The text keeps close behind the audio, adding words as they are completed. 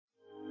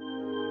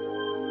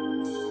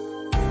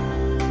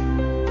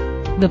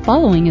The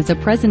following is a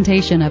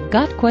presentation of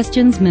Got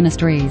Questions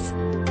Ministries.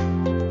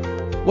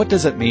 What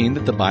does it mean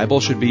that the Bible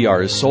should be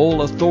our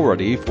sole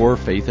authority for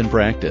faith and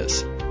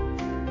practice?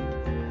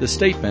 The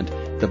statement,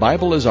 "The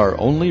Bible is our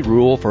only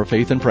rule for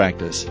faith and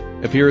practice,"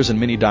 appears in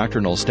many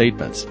doctrinal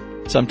statements.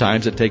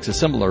 Sometimes it takes a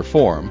similar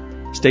form,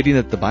 stating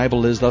that the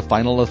Bible is the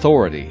final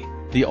authority,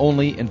 the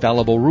only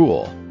infallible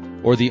rule,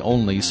 or the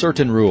only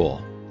certain rule.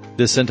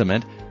 This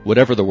sentiment,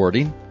 whatever the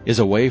wording, is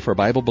a way for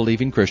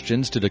Bible-believing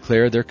Christians to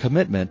declare their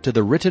commitment to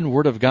the written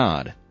Word of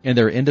God and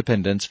their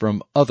independence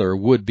from other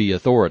would-be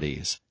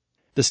authorities.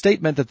 The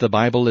statement that the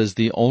Bible is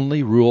the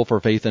only rule for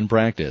faith and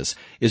practice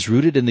is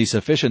rooted in the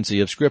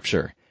sufficiency of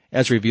Scripture,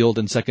 as revealed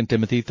in 2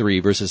 Timothy 3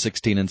 verses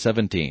 16 and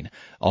 17.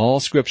 All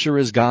Scripture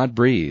is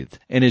God-breathed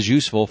and is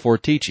useful for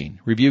teaching,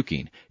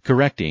 rebuking,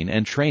 correcting,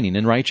 and training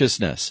in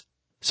righteousness,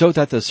 so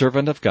that the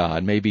servant of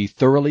God may be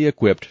thoroughly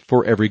equipped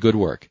for every good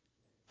work.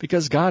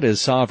 Because God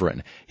is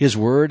sovereign, His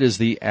Word is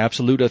the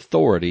absolute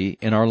authority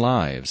in our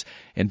lives,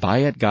 and by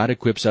it God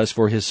equips us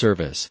for His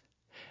service.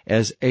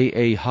 As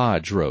A.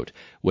 Hodge wrote,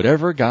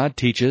 "Whatever God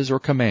teaches or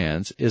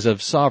commands is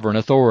of sovereign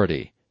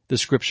authority. The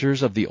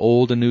Scriptures of the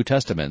Old and New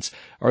Testaments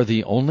are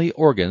the only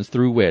organs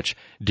through which,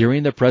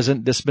 during the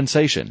present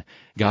dispensation,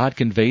 God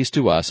conveys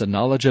to us a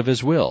knowledge of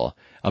His will,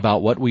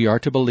 about what we are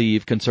to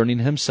believe concerning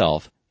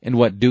Himself and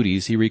what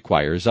duties He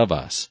requires of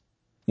us."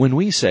 When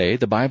we say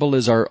the Bible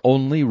is our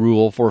only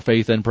rule for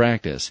faith and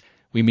practice,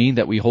 we mean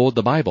that we hold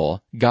the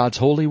Bible, God's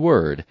holy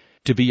Word,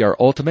 to be our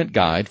ultimate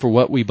guide for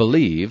what we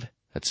believe,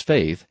 that's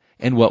faith,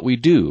 and what we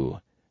do,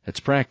 that's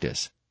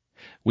practice.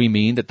 We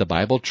mean that the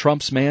Bible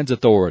trumps man's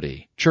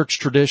authority, church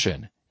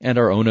tradition, and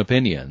our own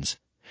opinions.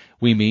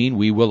 We mean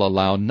we will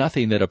allow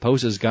nothing that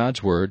opposes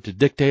God's Word to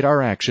dictate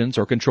our actions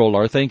or control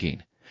our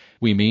thinking.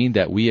 We mean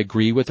that we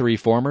agree with the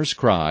Reformer's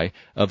cry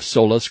of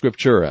sola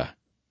scriptura.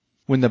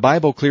 When the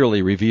Bible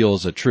clearly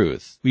reveals a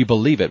truth, we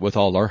believe it with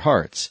all our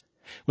hearts.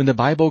 When the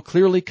Bible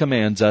clearly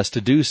commands us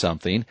to do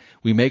something,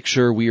 we make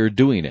sure we are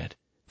doing it.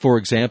 For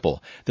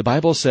example, the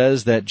Bible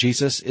says that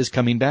Jesus is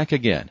coming back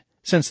again.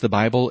 Since the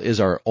Bible is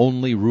our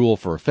only rule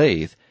for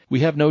faith,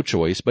 we have no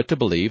choice but to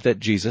believe that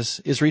Jesus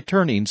is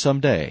returning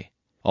someday.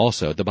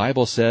 Also, the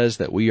Bible says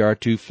that we are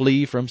to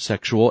flee from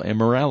sexual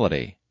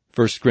immorality.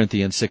 1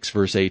 Corinthians 6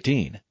 verse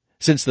 18.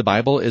 Since the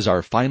Bible is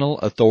our final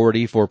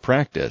authority for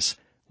practice,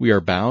 we are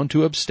bound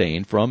to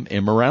abstain from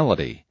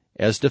immorality,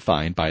 as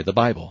defined by the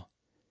Bible.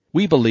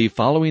 We believe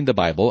following the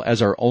Bible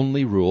as our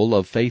only rule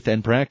of faith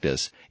and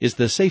practice is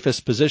the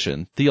safest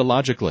position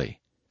theologically.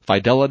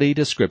 Fidelity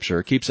to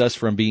Scripture keeps us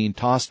from being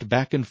tossed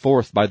back and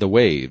forth by the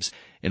waves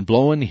and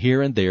blown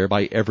here and there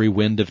by every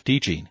wind of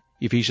teaching.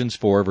 Ephesians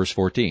 4 verse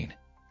 14.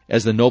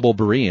 As the noble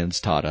Bereans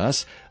taught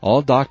us,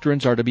 all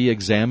doctrines are to be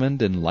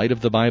examined in light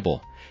of the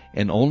Bible,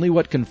 and only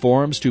what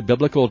conforms to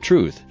biblical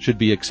truth should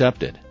be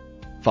accepted.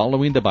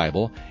 Following the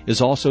Bible is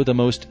also the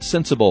most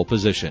sensible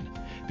position,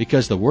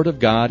 because the Word of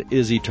God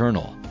is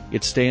eternal.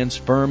 It stands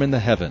firm in the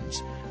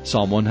heavens.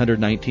 Psalm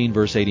 119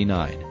 verse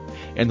 89.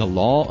 And the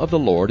law of the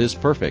Lord is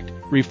perfect,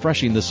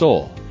 refreshing the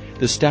soul.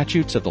 The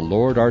statutes of the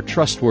Lord are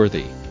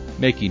trustworthy,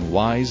 making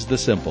wise the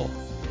simple.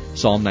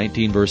 Psalm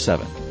 19 verse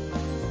 7.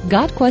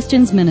 Got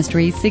Questions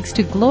Ministries seeks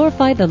to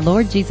glorify the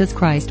Lord Jesus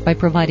Christ by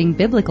providing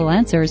biblical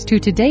answers to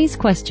today's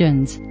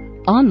questions.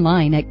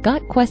 Online at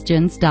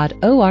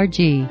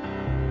gotquestions.org.